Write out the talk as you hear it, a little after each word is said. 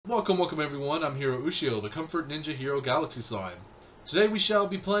Welcome everyone, I'm Hiro Ushio, the Comfort Ninja Hero Galaxy Slime. Today we shall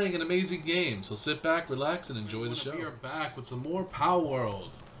be playing an amazing game, so sit back, relax, and enjoy the show. We are back with some more Palworld.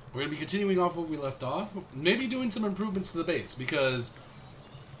 We're going to be continuing off where we left off, maybe doing some improvements to the base, because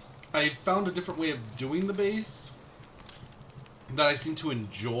I found a different way of doing the base that I seem to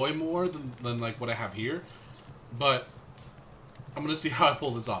enjoy more than like what I have here. But I'm going to see how I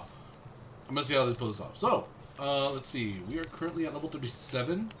pull this off. So, let's see. We are currently at level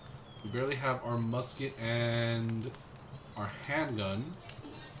 37. We barely have our musket and our handgun.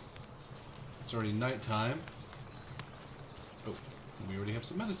 It's already nighttime. Oh, we already have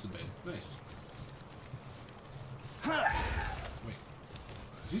some medicine made. Nice. Wait,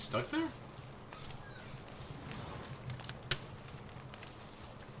 is he stuck there?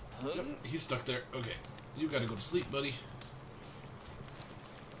 Yep, he's stuck there. Okay, you gotta go to sleep, buddy.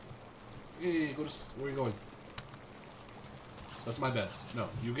 Hey, go to. Where are you going? That's my bed. No,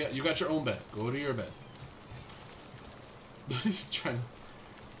 you got your own bed. Go to your bed. He's trying to.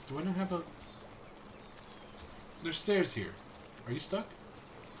 Do I not have a? There's stairs here. Are you stuck?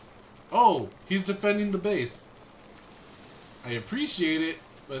 Oh, he's defending the base. I appreciate it,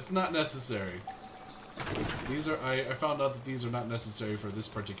 but it's not necessary. These are. I found out that these are not necessary for this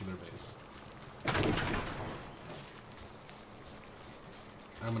particular base.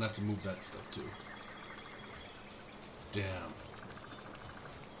 I'm gonna have to move that stuff too. Damn.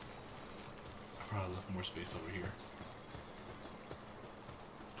 I probably left more space over here.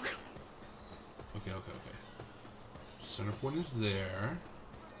 Okay. Center point is there.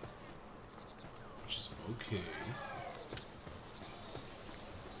 Which is okay.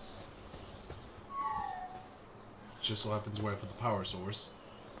 Just so happens where I put the power source.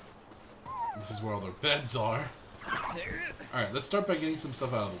 This is where all their beds are. Alright, let's start by getting some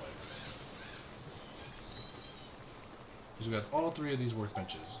stuff out of the way. Because we got all three of these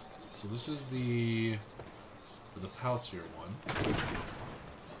workbenches. So this is the PAL sphere one.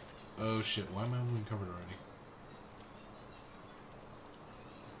 Oh shit, why am I only covered already?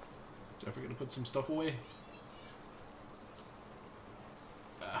 Did I forget to put some stuff away?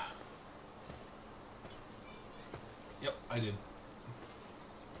 Yep, I did.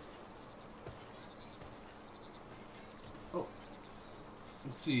 Oh.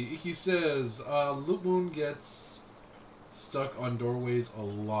 Let's see, he says, Loot Wound gets stuck on doorways a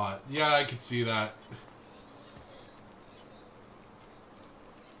lot. Yeah, I could see that.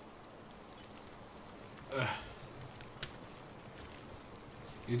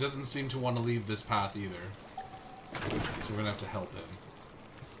 He doesn't seem to want to leave this path either. So we're gonna have to help him.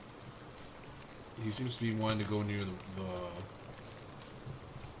 He seems to be wanting to go near the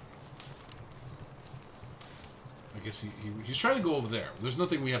I guess he's trying to go over there. There's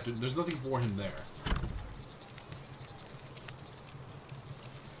nothing we have to. There's nothing for him there.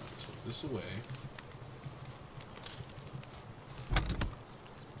 Let's put this away.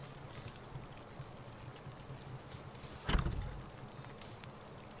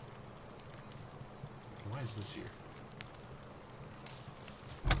 Why is this here?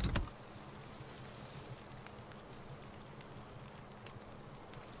 I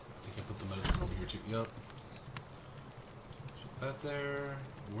think I put the medicine over here too. Yep. That there.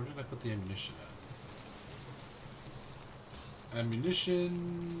 Where did I put the ammunition at?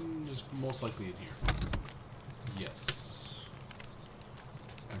 Ammunition is most likely in here. Yes.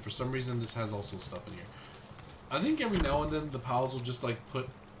 And for some reason this has also stuff in here. I think every now and then the pals will just like put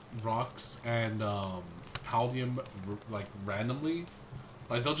rocks and paldium like randomly.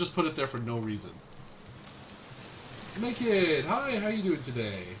 Like they'll just put it there for no reason. Naked! Hi, how you doing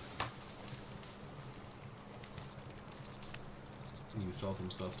today? I need to sell some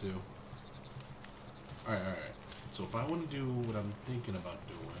stuff too. Alright. So if I want to do what I'm thinking about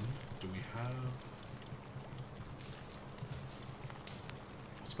doing, do we have...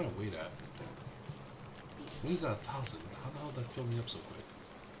 What's my weight at? When is that 1,000? How the hell did that fill me up so quick?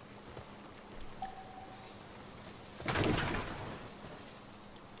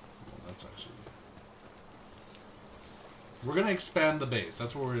 Well, that's actually... We're going to expand the base.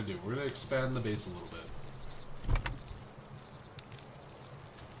 That's what we're going to do. We're going to expand the base a little bit.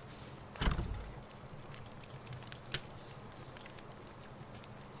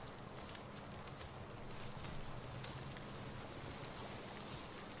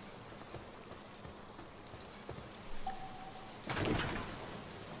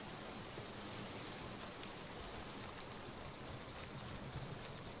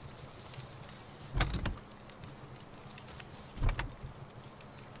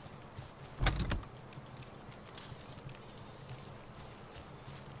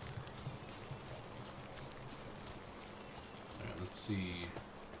 See,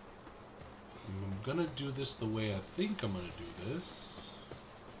 gonna do this the way I think I'm gonna do this.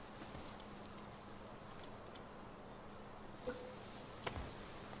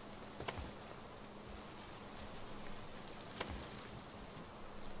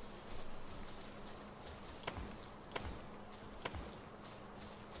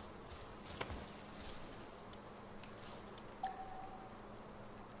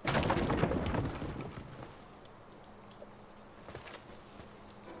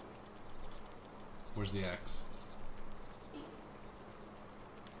 Where's the axe?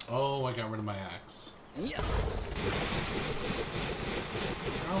 Oh, I got rid of my axe. Yeah.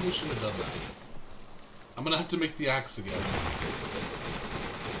 Probably should have done that. I'm gonna have to make the axe again.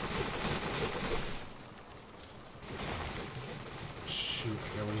 Shoot,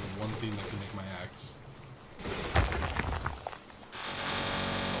 I got rid of one thing that can make my axe.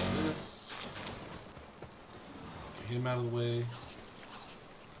 All this. Get him out of the way.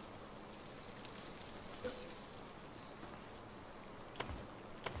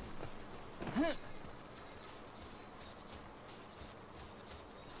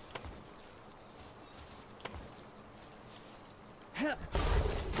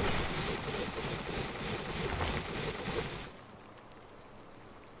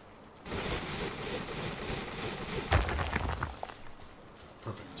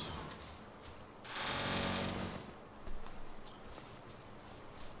 Perfect.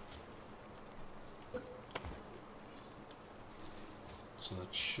 So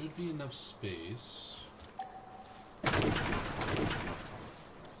that should be enough space.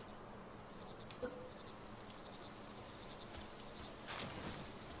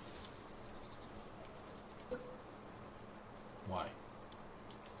 Why?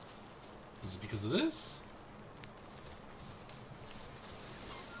 Is it because of this?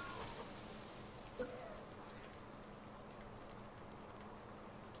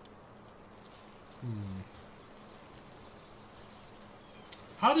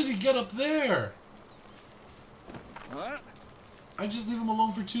 How did he get up there? What? I just leave him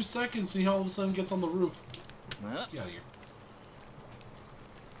alone for 2 seconds, see how all of a sudden gets on the roof. What? Get out of here.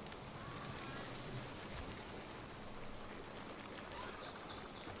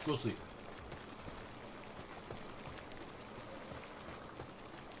 Go sleep.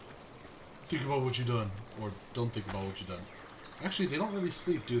 Think about what you've done. Or don't think about what you've done. Actually, they don't really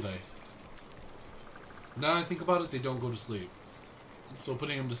sleep, do they? Now I think about it, they don't go to sleep. So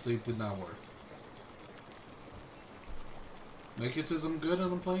putting him to sleep did not work. Naked says I'm good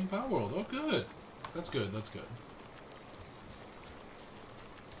and I'm playing Palworld. Oh, good. That's good, that's good.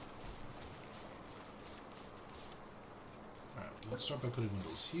 Alright, let's start by putting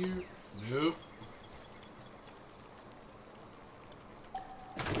windows here. Nope.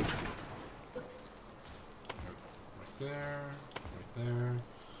 Right there. Right there.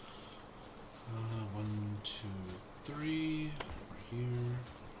 1, 2, 3. Right here.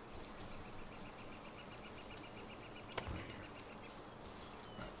 Right here.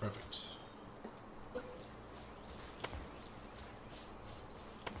 Alright, perfect.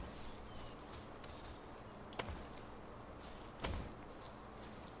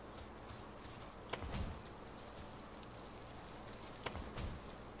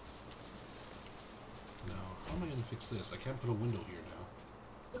 Now, how am I going to fix this? I can't put a window here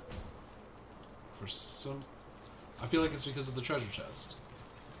now. For some... I feel like it's because of the treasure chest.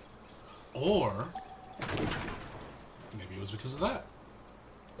 Or... maybe it was because of that.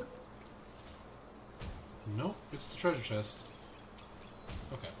 Nope, it's the treasure chest.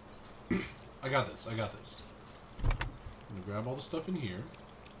 Okay. I got this, I got this. I'm gonna grab all the stuff in here.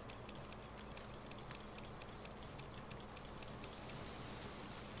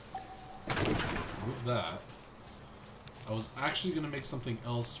 Move that. I was actually gonna make something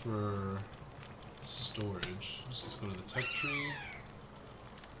else for... storage. Let's just go to the tech tree.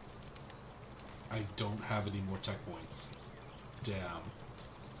 I don't have any more tech points. Damn.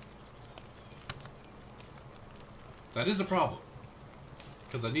 That is a problem.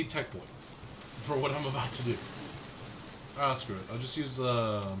 Because I need tech points for what I'm about to do. Ah, screw it. I'll just use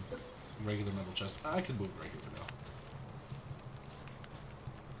regular metal chest. I can move right here for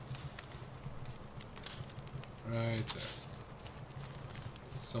now. Right there.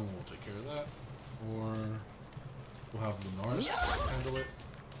 Someone will take care of that. Or we'll have Lunaris handle it.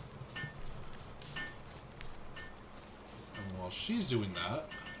 And while she's doing that,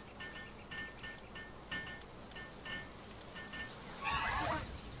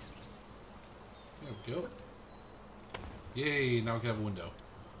 there we go. Yay, now we can have a window.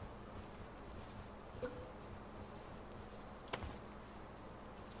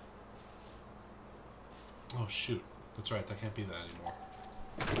 Oh shoot, that's right, that can't be that anymore.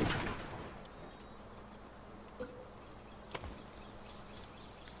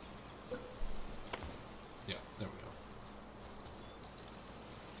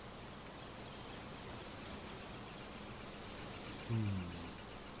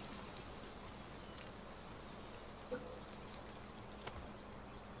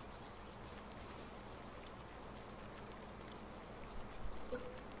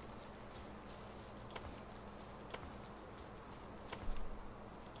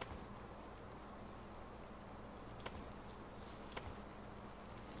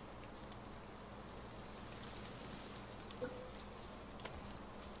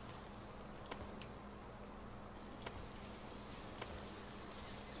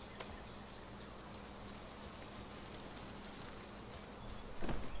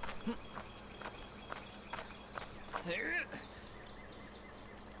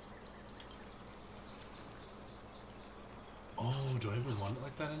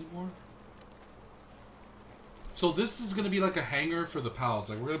 that anymore. So this is going to be like a hangar for the pals.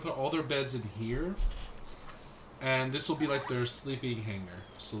 Like, we're going to put all their beds in here. And this will be like their sleeping hangar.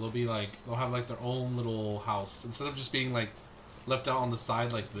 So they'll be like, they'll have like their own little house. Instead of just being like left out on the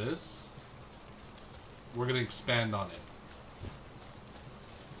side like this, we're going to expand on it.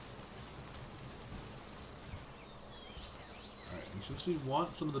 Alright, and since we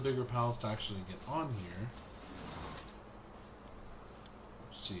want some of the bigger pals to actually get on here,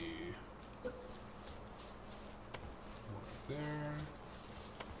 let's see. Right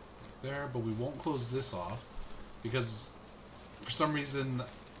there, but we won't close this off because for some reason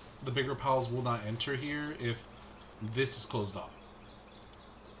the bigger pals will not enter here if this is closed off.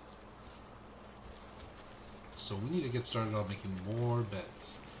 So we need to get started on making more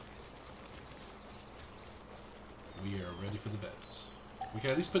beds. We are ready for the beds. We can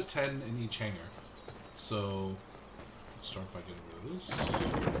at least put 10 in each hangar. So let's start by getting rid of this.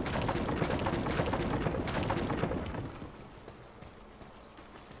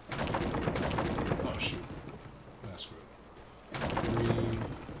 Oh shoot. That's good. 3. And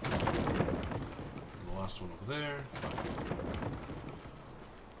the last one over there. 5.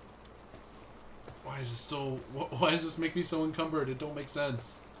 Why is this so... Why does this make me so encumbered? It don't make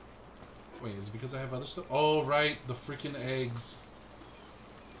sense. Wait, is it because I have other stuff? Oh, right. The freaking eggs.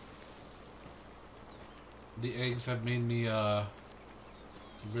 The eggs have made me,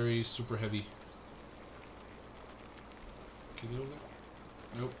 very super heavy. Can you get over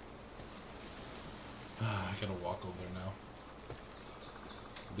there? Nope. I gotta walk over there now.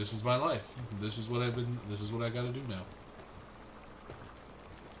 This is my life. This is what I gotta do now.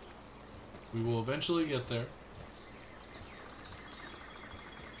 We will eventually get there.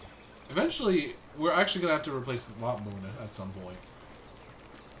 Eventually, we're actually gonna have to replace the lot moon at some point.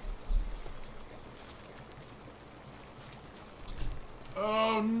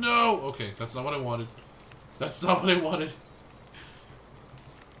 Oh no! Okay, that's not what I wanted. That's not what I wanted.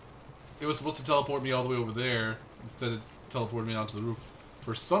 It was supposed to teleport me all the way over there instead of teleporting me onto the roof.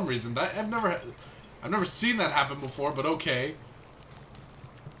 For some reason, that I've never seen that happen before. But okay.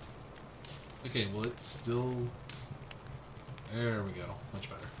 Okay, well it's still. There we go. Much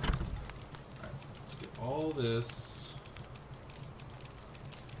better. Alright, let's get all this.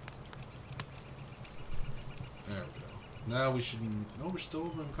 There we go. Now we shouldn't. No, we're still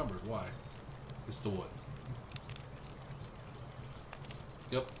over encumbered. Why? It's the wood.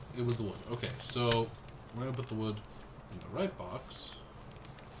 Yep, it was the wood. Okay, so we're gonna put the wood in the right box.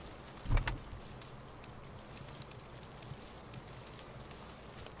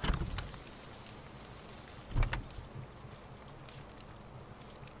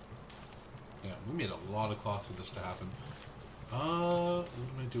 Yeah, we made a lot of cloth for this to happen. What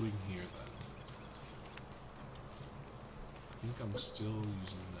am I doing here then? I think I'm still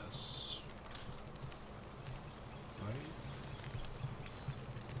using this. Right?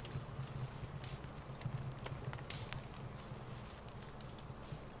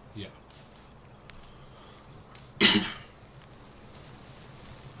 Yeah.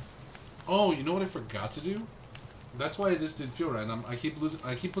 Oh, you know what I forgot to do? That's why this didn't feel right. I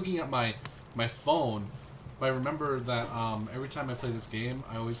keep looking at my phone. But I remember that every time I play this game,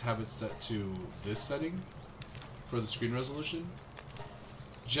 I always have it set to this setting for the screen resolution,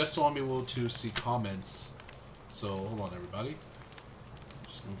 just so I'm able to see comments. So hold on, everybody.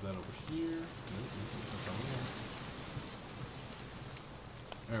 Just move that over here. That's not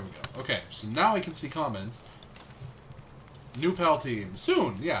there. There we go. Okay, so now I can see comments. New pal team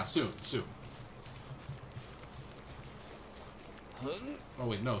soon. Yeah, soon. Oh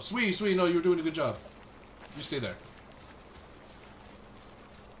wait, no, sweet. No, you were doing a good job. You stay there.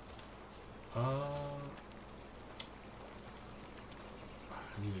 I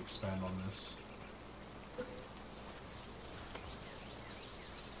need to expand on this. And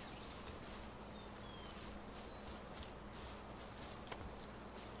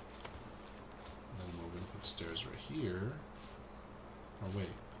then we're going to put stairs right here. Oh wait.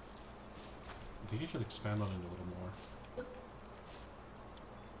 I think I could expand on it a little more.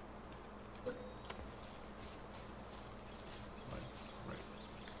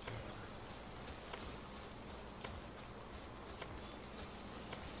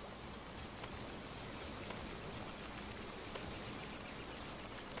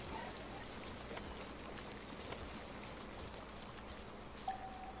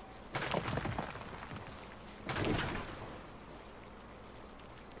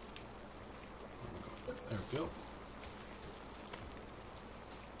 There we go.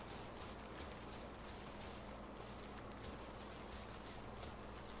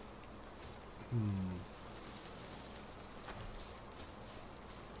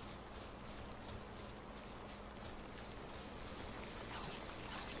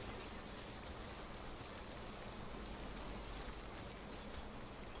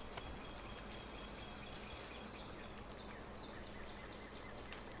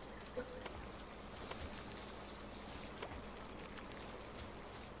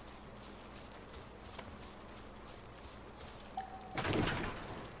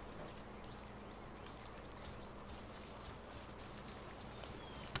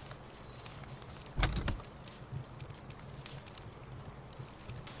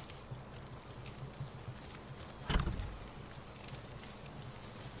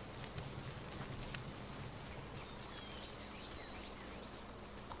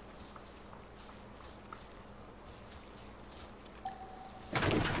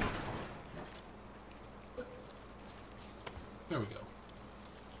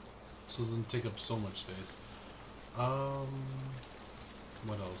 So it doesn't take up so much space. What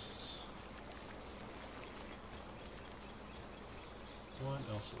else? What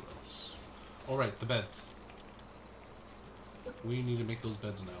else? Alright, the beds. We need to make those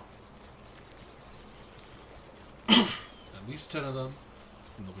beds now. At least 10 of them,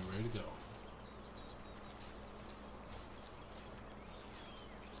 and they'll be ready to go.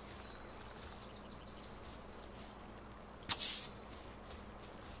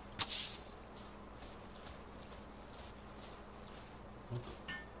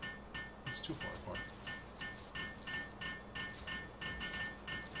 It's too far apart.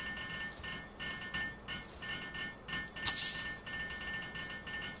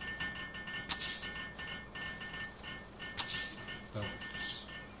 That works.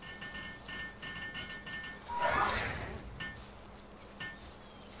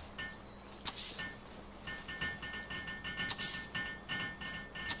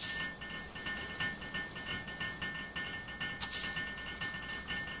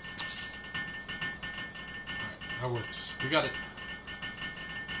 That works. We got it.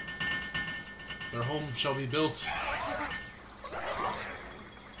 Their home shall be built.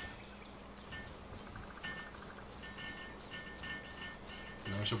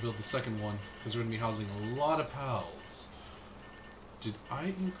 Now I shall build the second one, because we're going to be housing a lot of pals. Did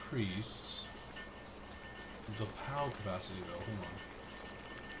I increase the pal capacity, though? Hold on.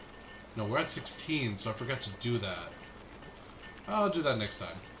 No, we're at 16, so I forgot to do that. I'll do that next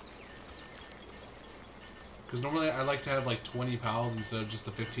time. Because normally I like to have like 20 pals instead of just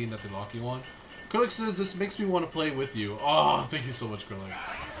the 15 that they lock you on. Krillix says, this makes me want to play with you. Oh, thank you so much, Krillix.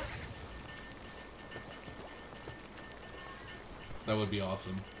 That would be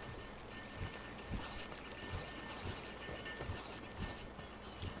awesome.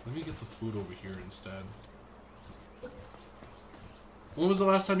 Let me get the food over here instead. When was the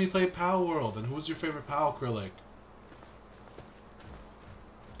last time you played Palworld? And who was your favorite pal, Krillix?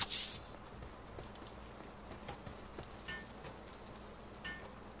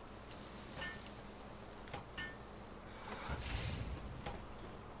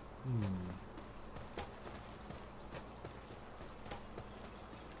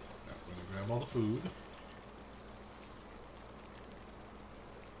 All the food.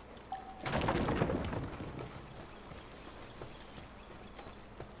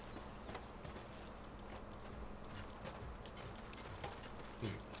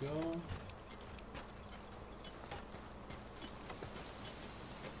 There we go.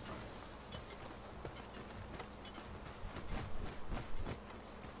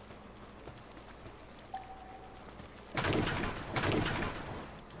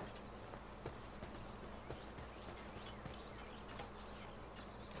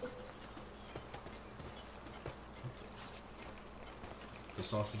 The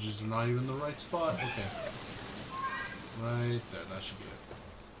sausages are not even in the right spot. Okay. Right there. That should be it.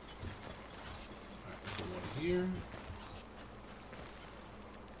 Alright, put one here.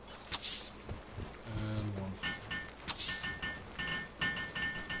 And one.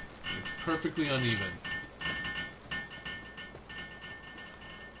 It's perfectly uneven.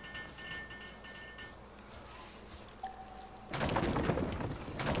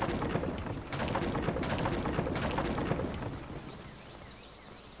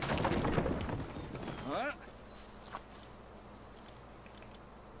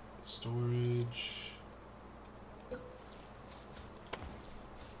 Storage.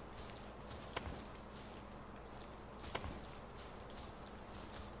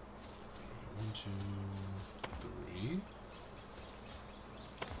 One, two, three.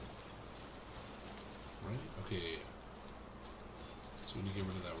 Right? Okay. So we need to get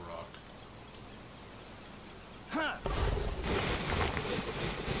rid of that rock.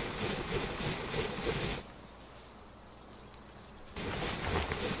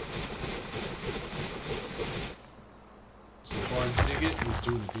 Dig It was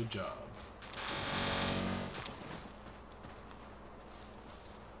doing a good job.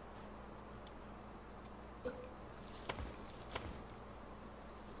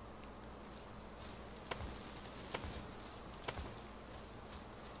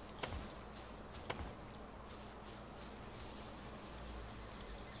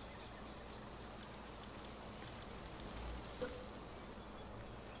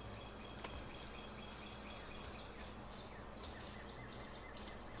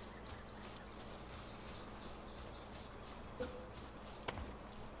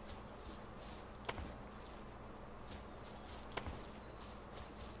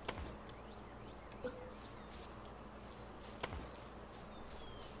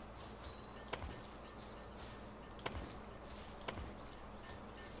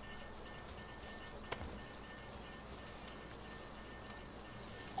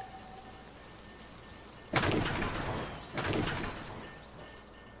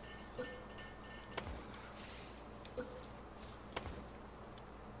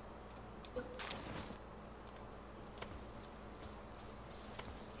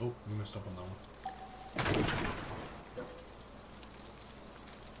 Oh, we messed up on that one.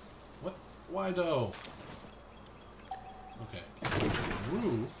 What? Why though? Okay.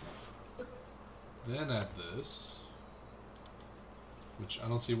 Roof. Then add this. Which I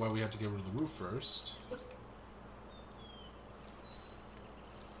don't see why we have to get rid of the roof first. I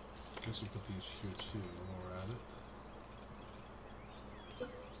guess we put these here too while we're at it.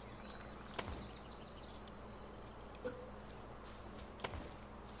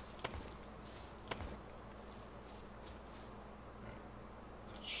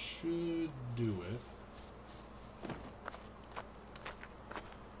 Should do it.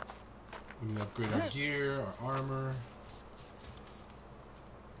 We need to upgrade our gear, our armor.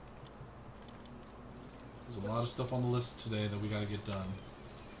 There's a lot of stuff on the list today that we gotta get done.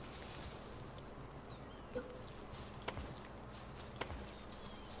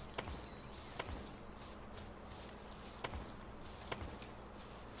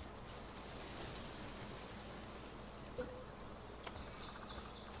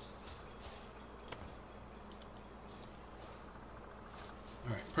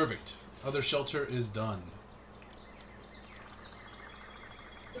 Alright, perfect. Other shelter is done.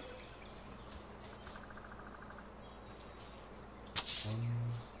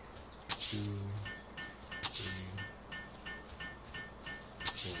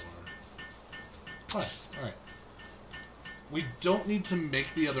 Alright. We don't need to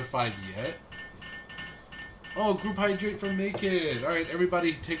make the other 5 yet. Oh, group hydrate for Make It. Alright,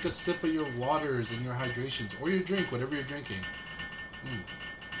 everybody take a sip of your waters and your hydrations. Or your drink, whatever you're drinking.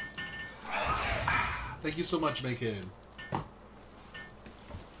 Thank you so much, Make It. Alright,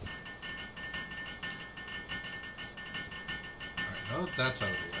 now that that's out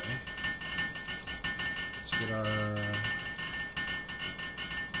of the way, let's get our...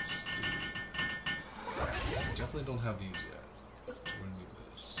 Definitely don't have these yet. So we're gonna need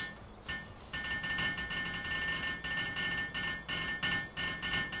this.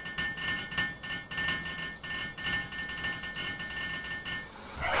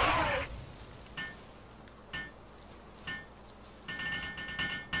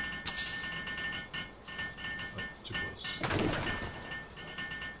 Oh, too close.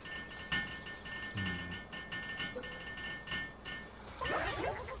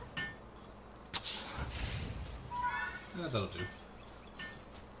 That'll do.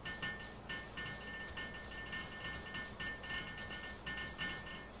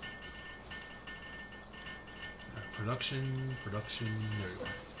 Right, production, there you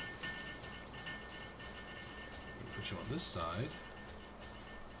are. Put you on this side.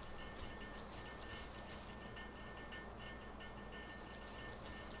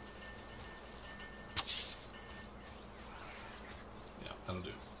 Yeah, that'll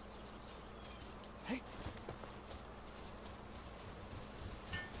do. Hey.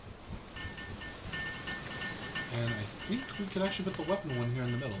 And I think we could actually put the weapon one here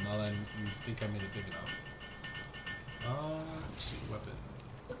in the middle, now that I think I made it big enough. Let's see, weapon.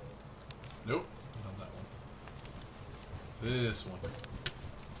 Nope, not that one. This one.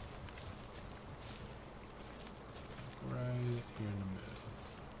 Right here in the middle.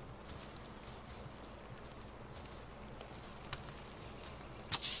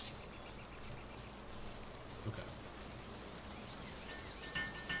 Okay.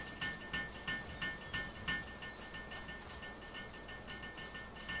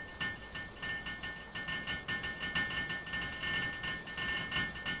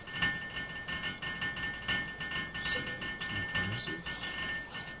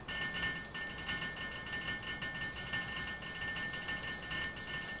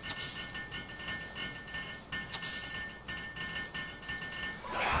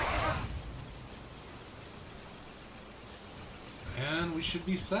 We should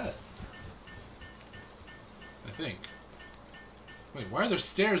be set. I think. Wait, why are there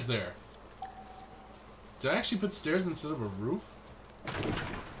stairs there? Did I actually put stairs instead of a roof?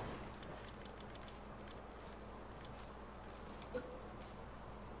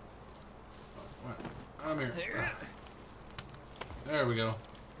 Oh, I'm here. There we go.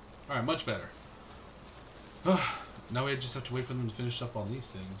 Alright, much better. Now we just have to wait for them to finish up on these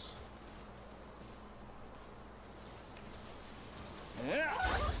things.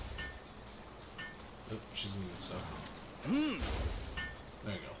 Oh, she's gonna get stuck.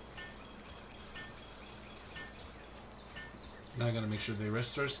 There you go. Now I gotta make sure they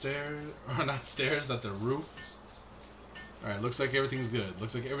rest our stairs, or not stairs, that they're roofs. Alright, looks like everything's good.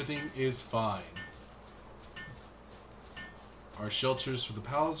 Looks like everything is fine. Our shelters for the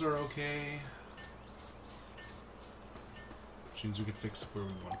pals are okay. Which means we could fix where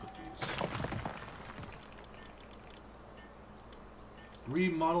we want to put these.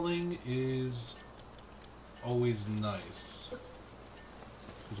 Remodeling is always nice.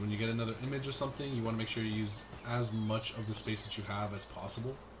 Because when you get another image or something, you want to make sure you use as much of the space that you have as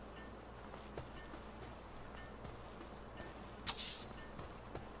possible.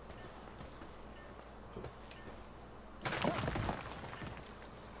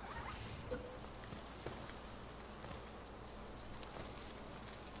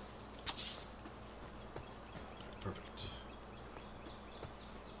 Perfect.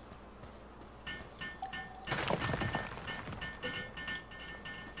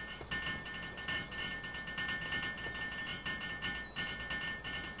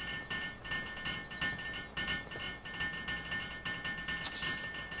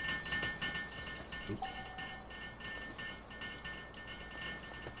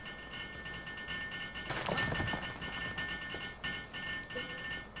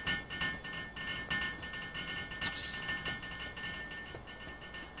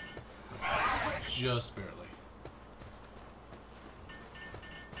 Just barely.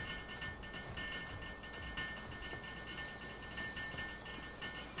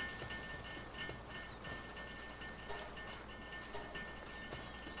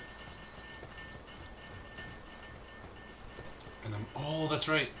 And oh, that's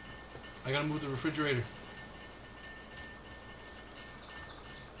right. I gotta move the refrigerator.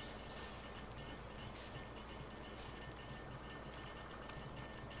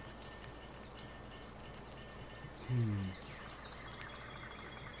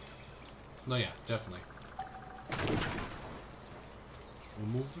 No, yeah, definitely. We'll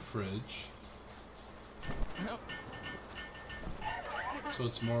move the fridge. So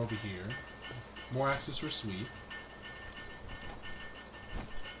it's more over here. More access for sweet.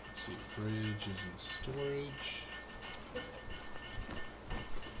 Let's see, fridge is in storage.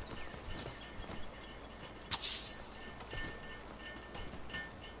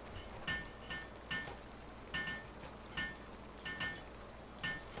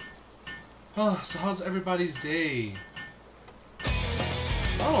 Oh, so how's everybody's day?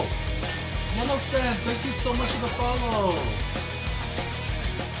 Oh! Mono-san, thank you so much for the follow!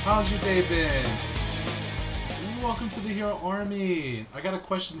 How's your day been? Welcome to the Hero Army! I got a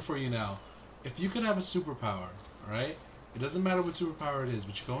question for you now. If you could have a superpower, alright? It doesn't matter what superpower it is,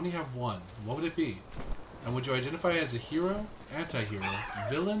 but you can only have one. What would it be? And would you identify as a hero, anti-hero,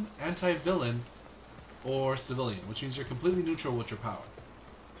 villain, anti-villain, or civilian? Which means you're completely neutral with your power.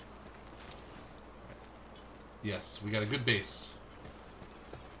 Yes, we got a good base.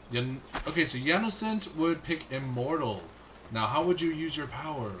 Okay, so Yanocent would pick Immortal. Now, how would you use your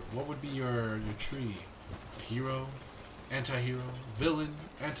power? What would be your tree? A hero? Anti-hero? Villain?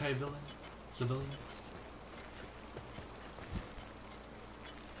 Anti-villain? Civilian?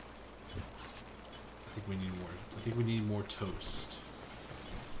 I think we need more. I think we need more toast.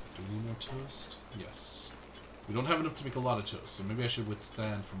 Do we need more toast? Yes. We don't have enough to make a lot of toast, so maybe I should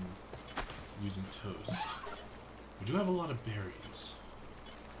withstand from using toast. We do have a lot of berries.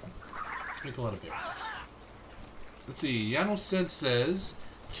 Let's make a lot of berries. Let's see. Yano-sen says,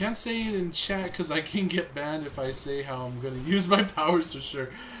 can't say it in chat because I can get banned if I say how I'm going to use my powers for sure.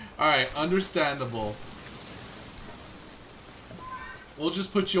 Alright, understandable. We'll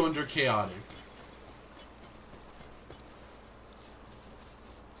just put you under chaotic.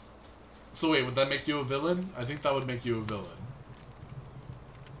 So wait, would that make you a villain? I think that would make you a villain.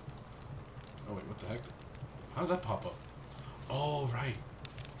 Oh wait, what the heck? How did that pop up? Oh, right.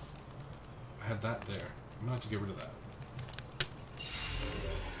 I had that there. I'm gonna have to get rid of that.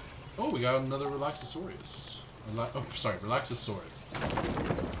 Oh, we got another Relaxosaurus. Oh, sorry, Relaxosaurus.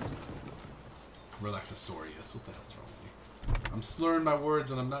 Relaxosaurus. What the hell's wrong with me? I'm slurring my words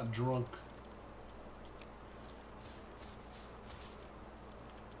and I'm not drunk.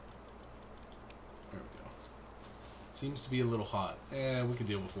 There we go. Seems to be a little hot. Eh, we can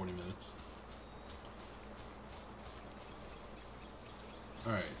deal with 40 minutes.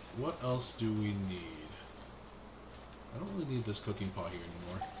 Alright, what else do we need? I don't really need this cooking pot here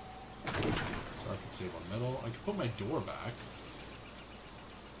anymore. So I can save on metal. I can put my door back.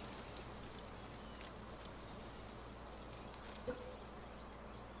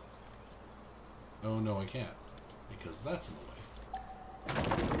 Oh no, I can't. Because that's in the way.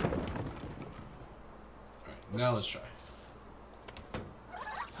 Alright, now let's try.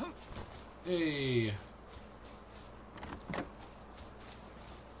 Hey!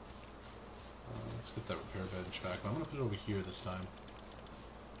 Let's get that repair bench back. I'm going to put it over here this time.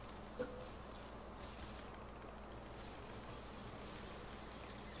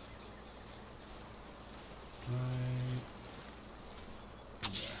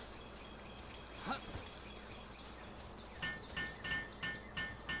 Right there.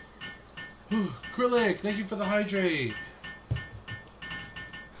 Krillic, thank you for the hydrate.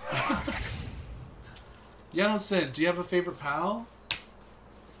 Yano-sen, do you have a favorite pal?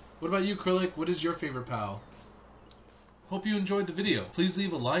 What about you, Krillic? What is your favorite pal? Hope you enjoyed the video. Please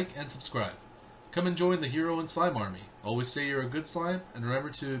leave a like and subscribe. Come and join the Hero and Slime Army. Always say you're a good slime, and remember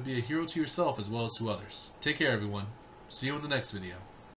to be a hero to yourself as well as to others. Take care, everyone. See you in the next video.